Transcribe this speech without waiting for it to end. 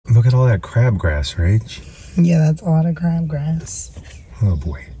look at all that crabgrass, Rach. Yeah, that's a lot of crabgrass. Oh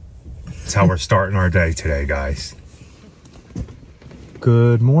boy. That's how we're starting our day today, guys.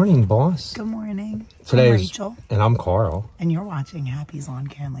 Good morning, boss. Good morning. Today I'm is Rachel. And I'm Carl. And you're watching Happy's Lawn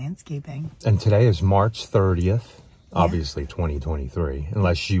Care and Landscaping. And today is March 30th, obviously 2023.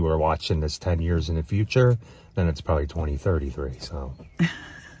 Unless you are watching this 10 years in the future, then it's probably 2033, so.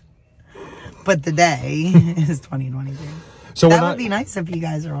 But the day is 2023. So that would be nice if you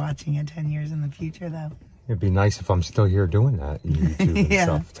guys are watching it 10 years in the future, though. It'd be nice if I'm still here doing that, YouTube and Yeah.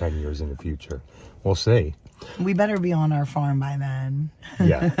 stuff, 10 years in the future. We'll see. We better be on our farm by then.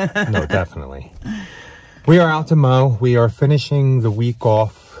 Yeah, no, definitely. We are out to mow. We are finishing the week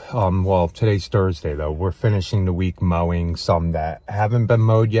off. Well, today's Thursday, though. We're finishing the week mowing some that haven't been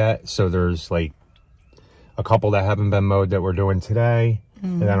mowed yet. So there's like a couple that haven't been mowed that we're doing today.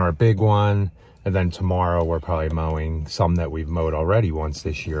 And then our big one. And then tomorrow we're probably mowing some that we've mowed already once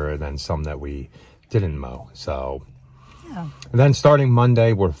this year. And then some that we didn't mow. So, Yeah. And then starting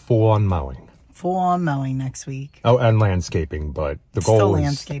Monday, we're full on mowing. Full on mowing next week. Oh, and landscaping. But the goal Still is...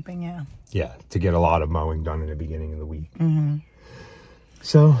 landscaping, yeah. Yeah, to get a lot of mowing done in the beginning of the week.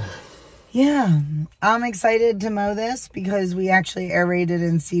 So, yeah, I'm excited to mow this because we actually aerated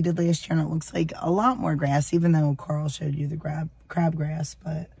and seeded last year, and it looks like a lot more grass, even though Carl showed you the crabgrass.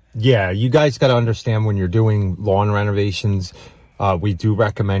 But yeah, you guys got to understand when you're doing lawn renovations, we do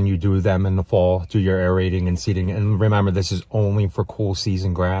recommend you do them in the fall, do your aerating and seeding. And remember, this is only for cool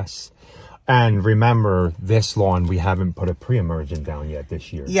season grass. And remember, this lawn, we haven't put a pre-emergent down yet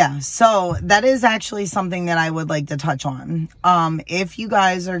this year. yeah, so that is actually something that I would like to touch on. If you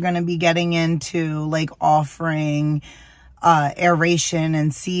guys are going to be getting into like offering aeration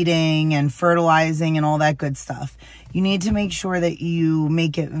and seeding and fertilizing and all that good stuff, you need to make sure that you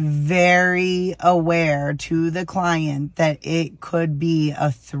make it very aware to the client that it could be a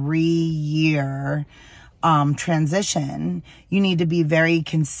 3-year transition. You need to be very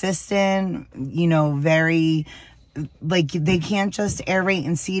consistent, you know, very, like, they can't just aerate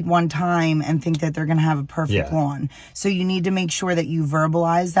and seed one time and think that they're going to have a perfect lawn. So you need to make sure that you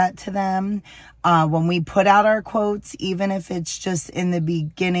verbalize that to them. When we put out our quotes, even if it's just in the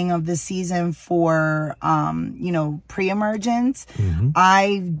beginning of the season for, you know, pre-emergence,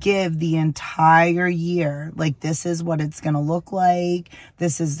 I give the entire year, like, this is what it's going to look like.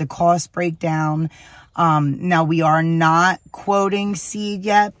 This is the cost breakdown. Now we are not quoting seed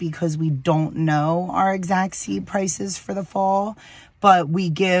yet because we don't know our exact seed prices for the fall, but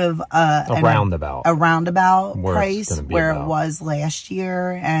we give a roundabout price where it was last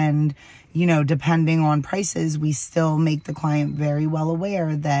year. And, you know, depending on prices, we still make the client very well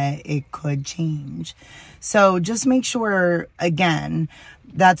aware that it could change. So just make sure, again,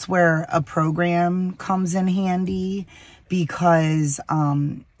 that's where a program comes in handy. Because,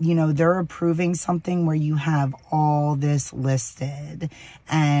 you know, they're approving something where you have all this listed.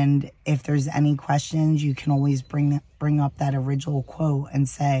 And if there's any questions, you can always bring up that original quote and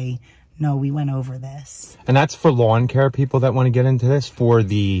say, no, we went over this. And that's for lawn care people that want to get into this. For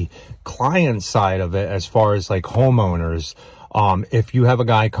the client side of it, as far as like homeowners, if you have a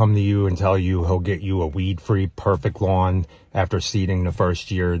guy come to you and tell you he'll get you a weed-free perfect lawn after seeding the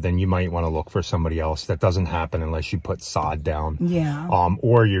first year, then you might want to look for somebody else. That doesn't happen unless you put sod down. Yeah.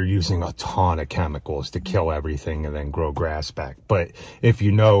 Or you're using a ton of chemicals to kill everything and then grow grass back. But if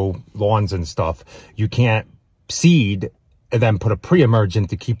you know lawns and stuff, you can't seed and then put a pre-emergent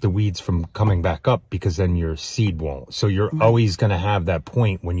to keep the weeds from coming back up, because then your seed won't. So you're always going to have that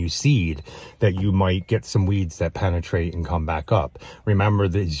point when you seed that you might get some weeds that penetrate and come back up. Remember,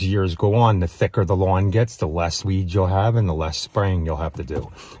 as years go on, the thicker the lawn gets, the less weeds you'll have and the less spraying you'll have to do.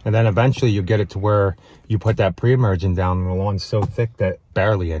 And then eventually you'll get it to where you put that pre-emergent down and the lawn's so thick that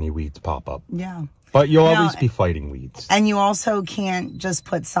barely any weeds pop up. Yeah. But you'll always be fighting weeds. And you also can't just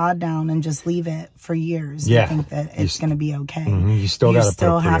put sod down and just leave it for years. Yeah. You think that it's going to be okay. You still got to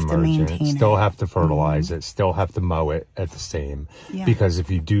still have to maintain it. Still have to fertilize it. Still have to mow it at the same. Yeah. Because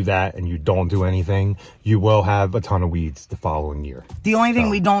if you do that and you don't do anything, you will have a ton of weeds the following year. The only thing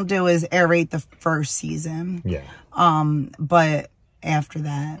we don't do is aerate the first season. Yeah. But after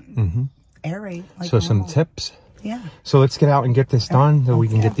that, aerate. Like so normal. some tips. Yeah. So let's get out and get this done, so we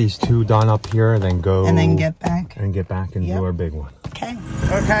can get these two done up here and then go. And then get back. And get back and do our big one. Okay.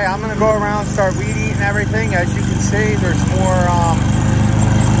 Okay, I'm going to go around, start weed eating everything. As you can see, there's more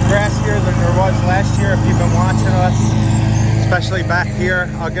grass here than there was last year if you've been watching us. Especially back here.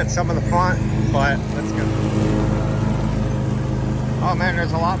 I'll get some of the front, but let's go. Oh man,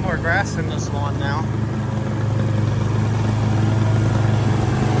 there's a lot more grass in this lawn now.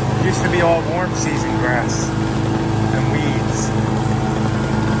 Used to be all warm season grass and weeds.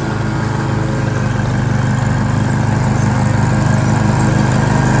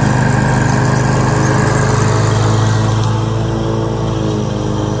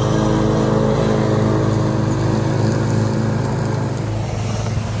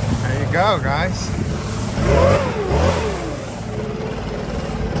 go, guys.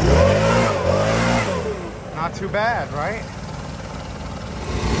 Not too bad, right?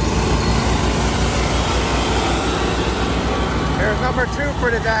 There's number 2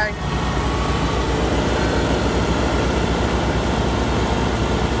 for today.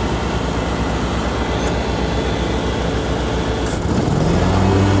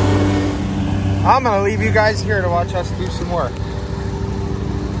 I'm gonna leave you guys here to watch us do some work.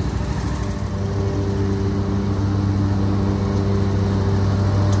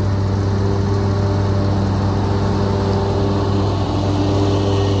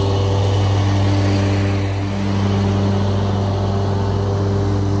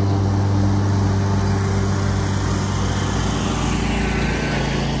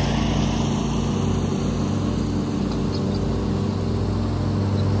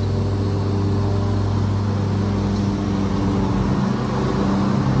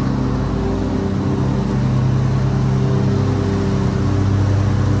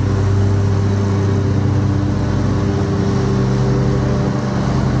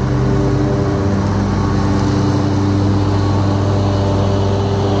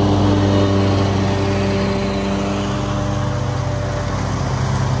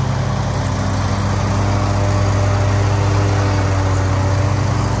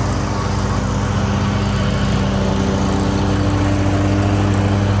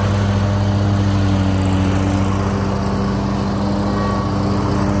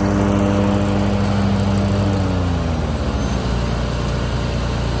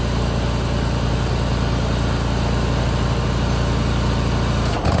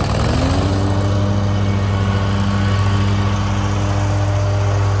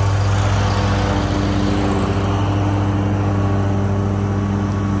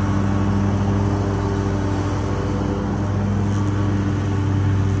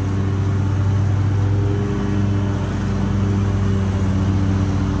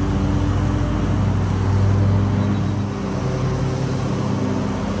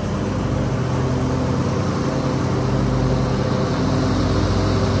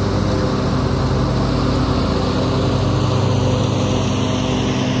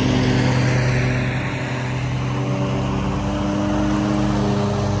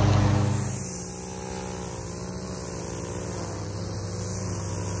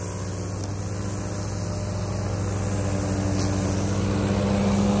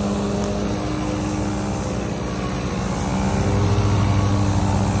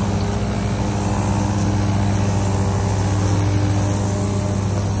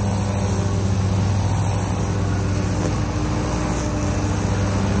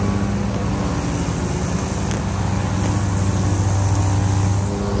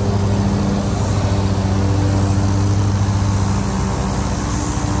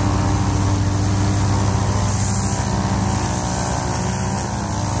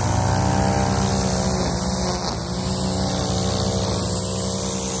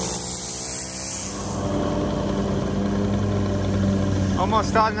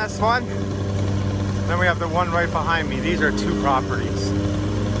 Almost done this one. Then we have the one right behind me. These are 2 properties.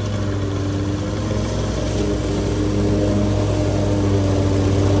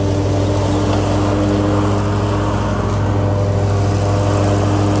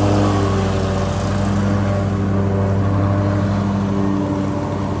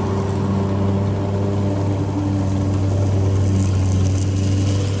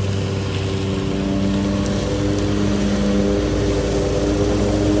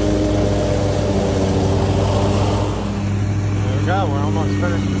 We're almost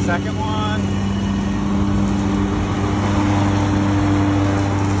finished the second one.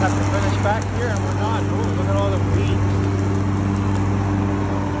 Just have to finish back here and we're done. Ooh, look at all the weeds.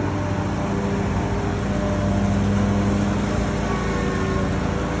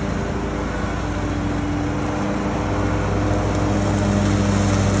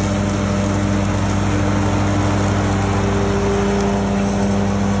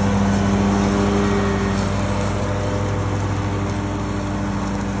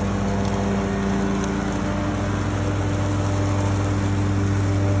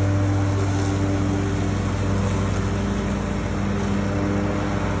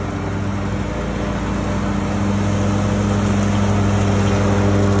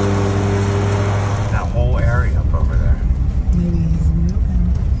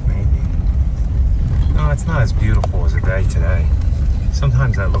 As beautiful as a day today.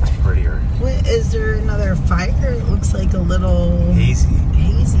 Sometimes that looks prettier. What, is there another fire? It looks like a little hazy.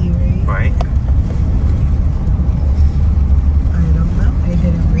 Hazy, right? Right? I don't know. I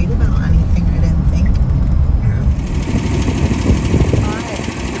didn't read about anything. I didn't think. Yeah.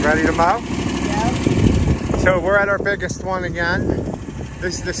 Alright. Ready to mow? Yep. So we're at our biggest one again.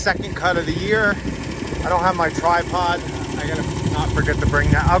 This is the second cut of the year. I don't have my tripod. I'm gonna not forget to bring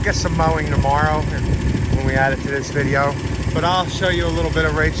that. I'll get some mowing tomorrow when we add it to this video. But I'll show you a little bit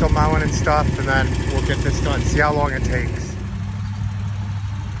of Rachel mowing and stuff, and then we'll get this done. See how long it takes.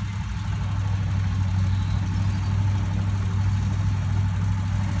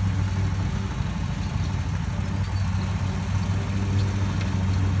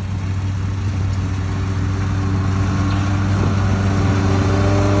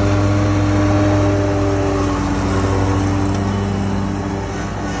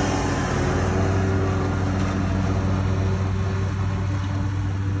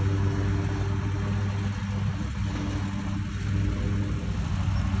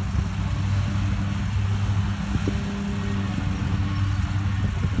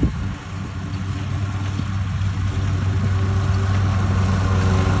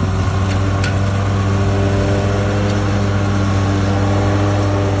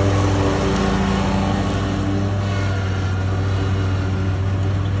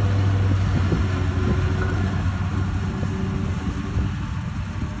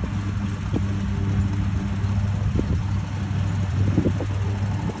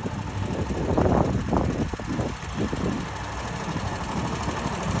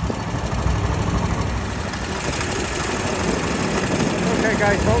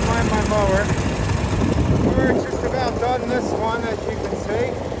 Guys, don't mind my mower. We're just about done this one, as you can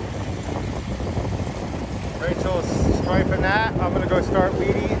see. Rachel's striping that. I'm gonna go start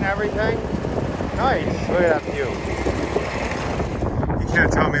weed eating everything. Nice, look at that view. You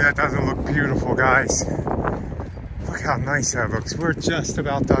can't tell me that doesn't look beautiful, guys. Look how nice that looks. We're just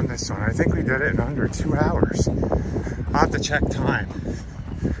about done this one. I think we did it in under 2 hours. I'll have to check time.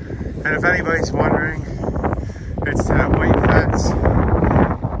 And if anybody's wondering, it's to that white fence.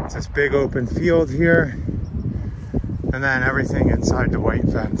 This big open field here, and then everything inside the white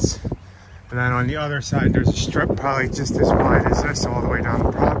fence. And then on the other side there's a strip probably just as wide as this all the way down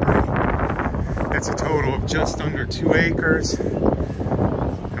the property. It's a total of just under 2 acres,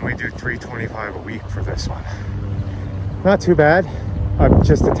 and we do $325 a week for this one. Not too bad.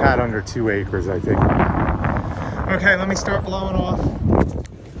 Just a tad under 2 acres, I think. Okay, let me start blowing off.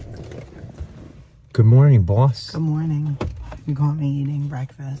 Good morning, boss. Good morning. You caught me eating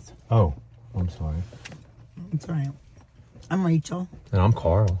breakfast. Oh, I'm sorry. It's all right. I'm Rachel. And I'm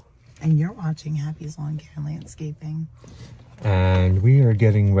Carl. And you're watching Happy's Lawn Care and Landscaping. And we are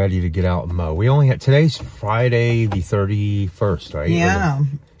getting ready to get out and mow. We only had, today's Friday the 31st, right? Yeah.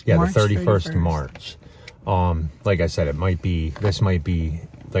 Yeah, March the 31st of March. Like I said, this might be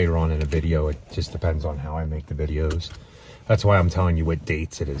later on in the video. It just depends on how I make the videos. That's why I'm telling you what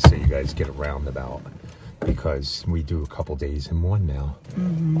dates it is, so you guys get a roundabout. Because we do a couple days in one now.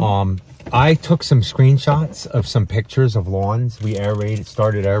 Mm-hmm. I took some screenshots of some pictures of lawns. We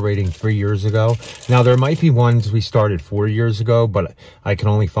started aerating 3 years ago. Now there might be ones we started 4 years ago, but I can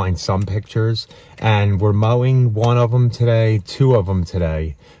only find some pictures. And we're mowing one of them today, 2 of them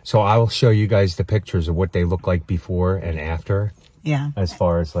today. So I will show you guys the pictures of what they look like before and after. Yeah. As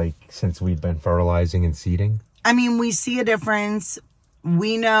far as like, since we've been fertilizing and seeding. I mean, we see a difference.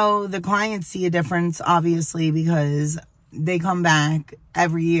 We know the clients see a difference, obviously, because they come back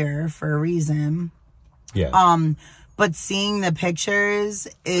every year for a reason. Yeah. But seeing the pictures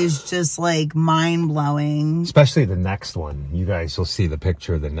is just like mind-blowing. Especially the next one. You guys will see the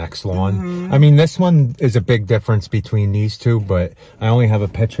picture of the next lawn. Mm-hmm. I mean, this one is a big difference between these two, but I only have a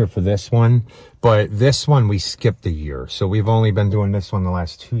picture for this one. But this one, we skipped a year. So we've only been doing this one the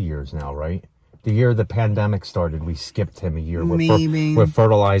last 2 years now, right? The year the pandemic started, we skipped him a year. We're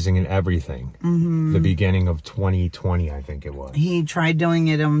fertilizing and everything. Mm-hmm. The beginning of 2020, I think it was. He tried doing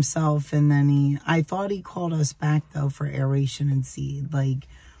it himself, and then I thought he called us back, though, for aeration and seed. Like,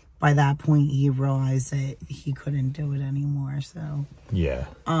 by that point, he realized that he couldn't do it anymore, so. Yeah.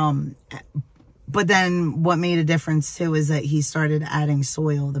 But then what made a difference, too, is that he started adding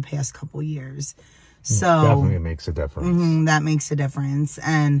soil the past couple years. So definitely makes a difference. That makes a difference.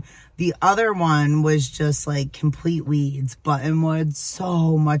 And the other one was just like complete weeds, buttonwood,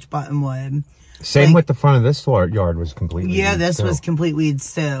 so much buttonwood. Same with the front of this yard was complete weeds. Yeah, this was complete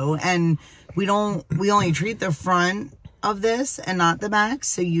weeds too. And we only treat the front of this and not the back,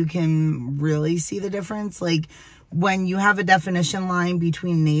 so you can really see the difference. Like when you have a definition line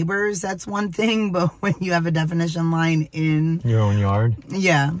between neighbors, that's one thing, but when you have a definition line in your own yard,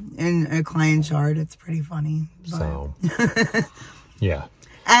 yeah, in a client's yard, it's pretty funny. But. So yeah.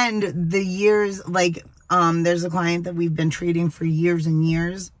 And the years, like there's a client that we've been treating for years and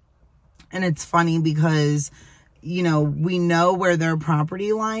years, and it's funny because you know, we know where their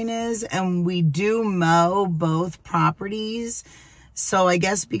property line is, and we do mow both properties. So I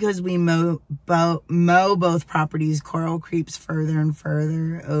guess because we mow both properties, coral creeps further and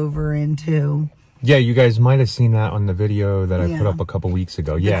further over into... Yeah, you guys might have seen that on the video that I put up a couple weeks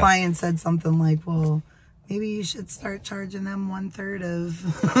ago. The client said something like, well, maybe you should start charging them 1/3 of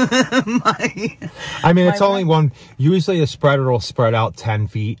my... I mean, it's only one. Usually a spreader will spread out 10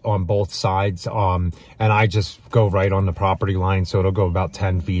 feet on both sides. And I just go right on the property line. So it'll go about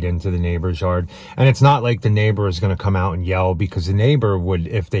 10 feet into the neighbor's yard. And it's not like the neighbor is going to come out and yell, because the neighbor would,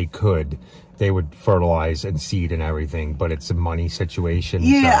 if they could, they would fertilize and seed and everything, but it's a money situation.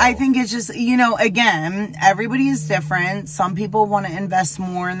 Yeah, so. I think it's just, you know, again, everybody is different. Some people want to invest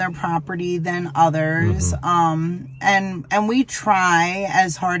more in their property than others. And we try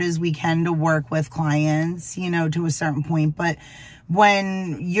as hard as we can to work with clients, you know, to a certain point. But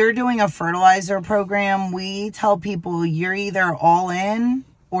when you're doing a fertilizer program, we tell people you're either all in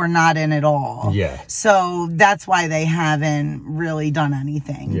or not in at all. Yeah. So that's why they haven't really done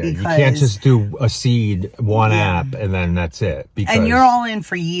anything. Yeah, because you can't just do a seed, one app, and then that's it. Because, and you're all in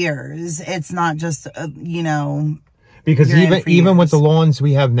for years. It's not just, you know... Because even with the lawns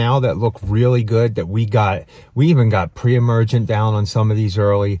we have now that look really good, that we even got pre-emergent down on some of these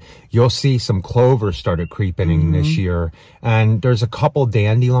early. You'll see some clover started creeping in this year. And there's a couple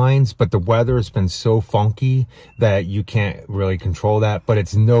dandelions, but the weather has been so funky that you can't really control that. But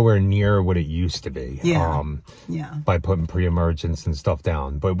it's nowhere near what it used to be. Yeah. By putting pre-emergents and stuff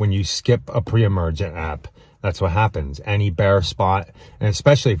down. But when you skip a pre-emergent app, that's what happens. Any bare spot, and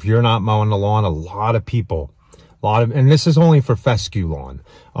especially if you're not mowing the lawn, a lot of people... and this is only for fescue lawn.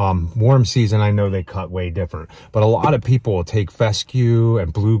 Warm season, I know they cut way different, but a lot of people will take fescue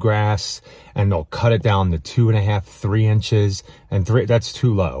and bluegrass and they'll cut it down to 2.5, 3 inches, and that's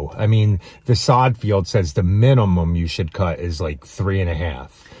too low. I mean, the sod field says the minimum you should cut is like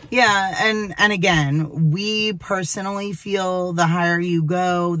 3.5. Yeah, and again, we personally feel the higher you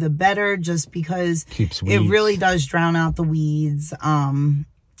go, the better, just because it really does drown out the weeds.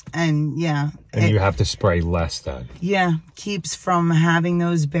 And you have to spray less then. Yeah, keeps from having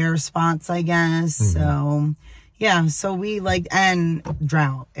those bare spots, I guess. So yeah, so we like, and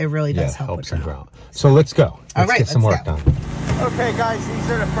drought, it really does help helps with in drought. So let's go. Let's get some work done. Okay guys, these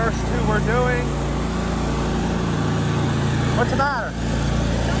are the first 2 we're doing. What's the matter?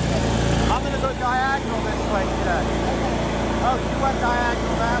 I'm gonna go diagonal this way today. Oh, you went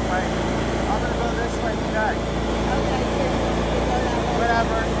diagonal that way. I'm gonna go this way today.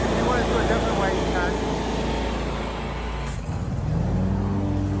 Whatever. If you want to do a different way, you can.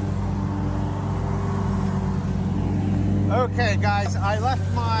 Okay, guys, I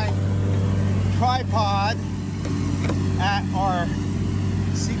left my tripod at our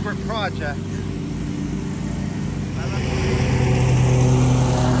secret project.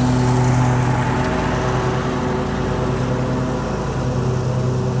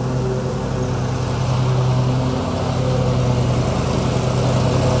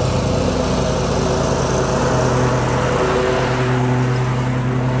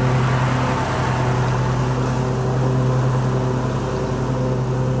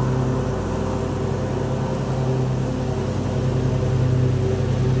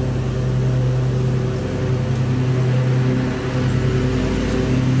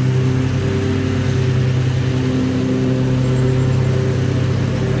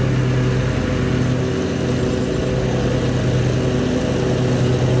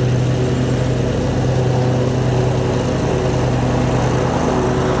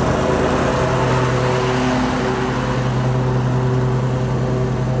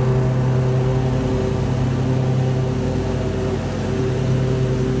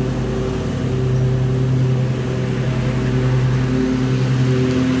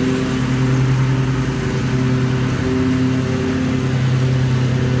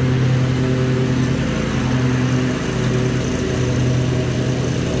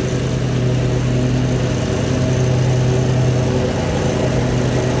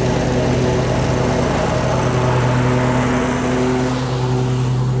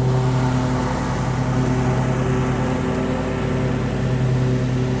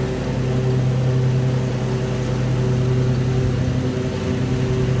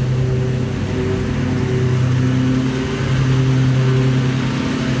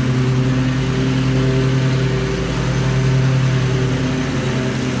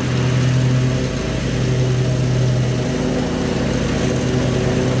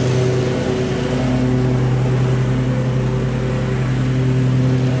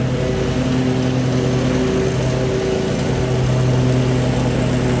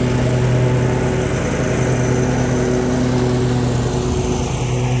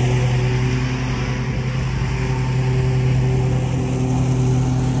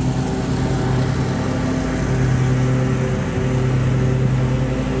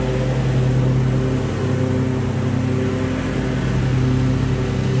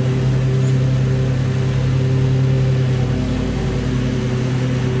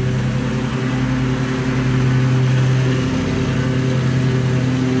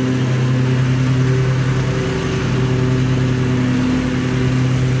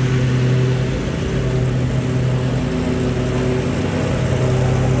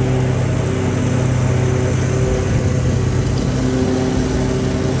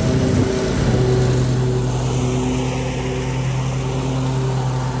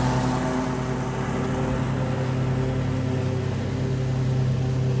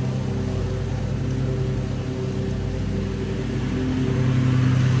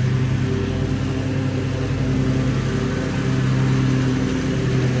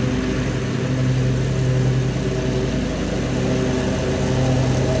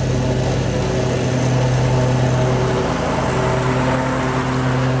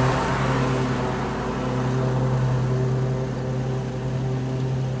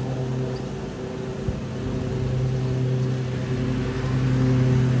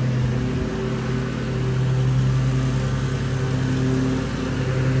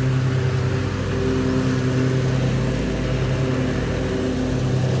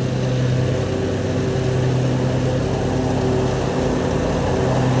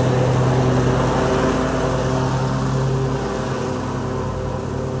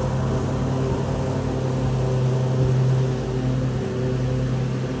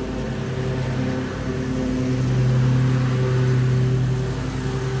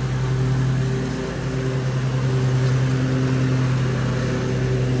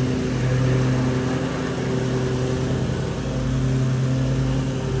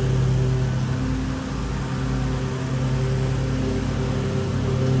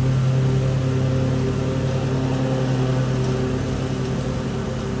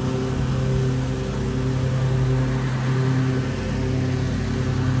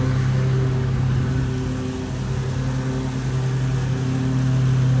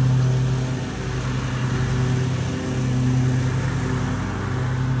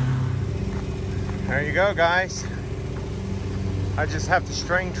 you go, guys. I just have to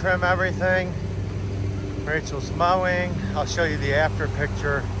string trim everything. Rachel's mowing. I'll show you the after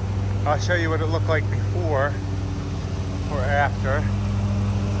picture. I'll show you what it looked like before or after.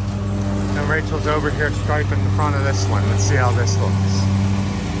 And Rachel's over here striping the front of this one. Let's see how this looks.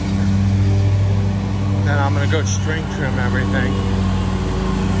 Then I'm gonna go string trim everything.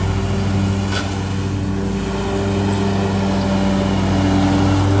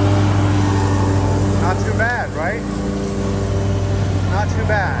 Not too bad, right? Not too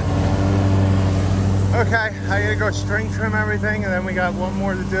bad. Okay, I gotta go string trim everything, and then we got one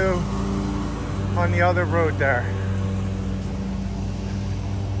more to do on the other road there.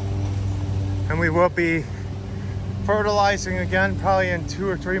 And we will be fertilizing again probably in 2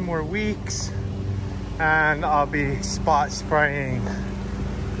 or 3 more weeks. And I'll be spot spraying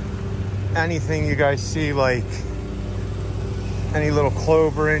anything you guys see, like any little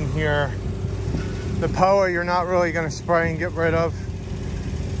clover in here. The POA you're not really gonna spray and get rid of.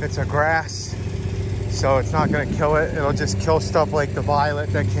 It's a grass, so it's not gonna kill it. It'll just kill stuff like the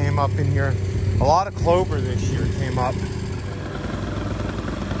violet that came up in here. A lot of clover this year came up.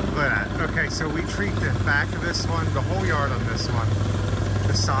 Look at that. Okay, so we treat the back of this one, the whole yard on this one,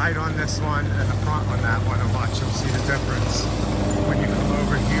 the side on this one, and the front on that one, and watch, you'll see the difference when you come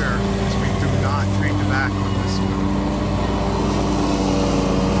over here, because we do not treat the back on this one.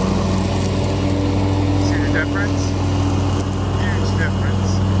 See the difference? Huge difference.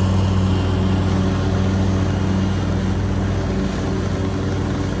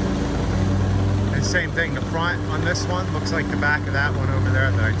 And same thing, the front on this one looks like the back of that one over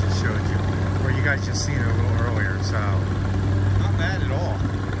there that I just showed you, where you guys just seen it a little earlier, so not bad at all.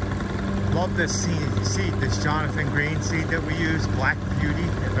 Love this seed, this Jonathan Green seed that we use, Black Beauty,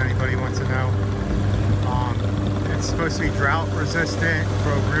 if anybody wants to know. It's supposed to be drought resistant,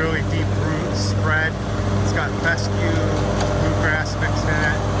 grow really deep roots, spread. It's got fescue, bluegrass mixed in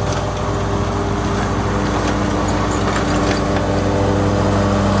it.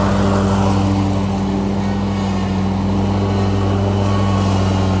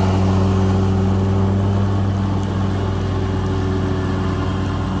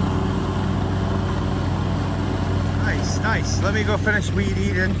 Nice. Let me go finish weed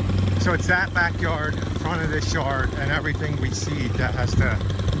eating. So it's that backyard, front of this yard, and everything we seed that has the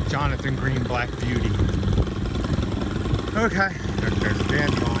Jonathan Green Black Beauty. Okay. There's a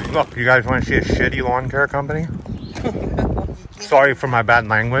dandelion. Look, you guys want to see a shitty lawn care company? Sorry for my bad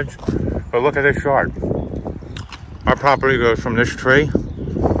language, but look at this yard. Our property goes from this tree,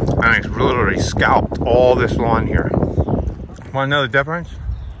 and it's literally scalped all this lawn here. Want to know the difference?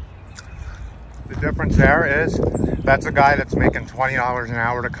 The difference there is that's a guy that's making $20 an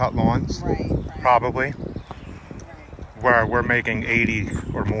hour to cut lawns, Right. probably, Right. where we're making 80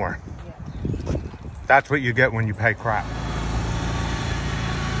 or more. Yeah. That's what you get when you pay crap.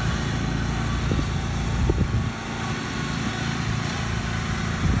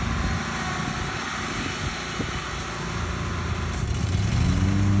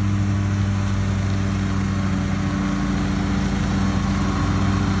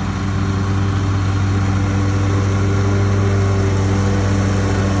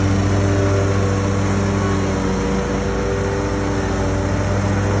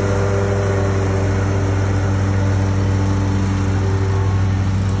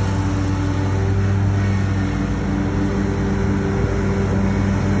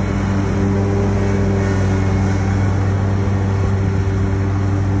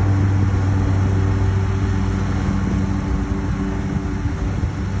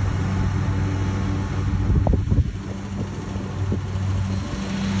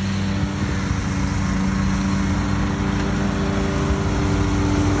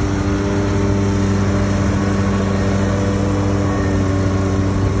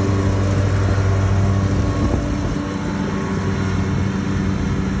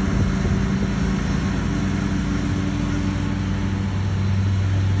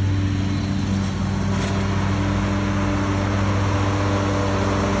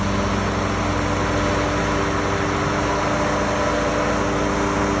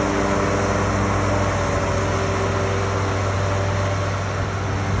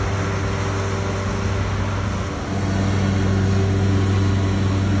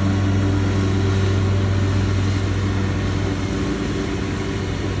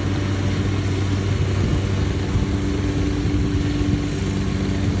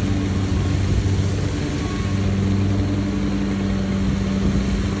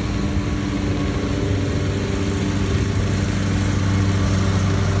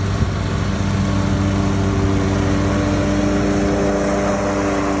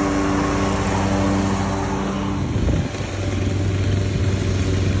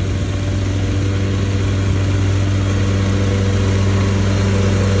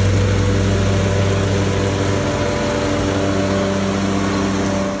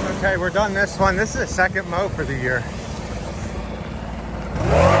 we're done this one. This is the second mow for the year.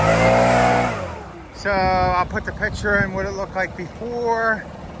 So I'll put the picture in what it looked like before.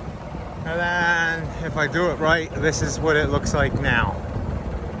 And then if I do it right, this is what it looks like now.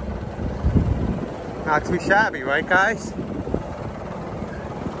 Not too shabby, right guys?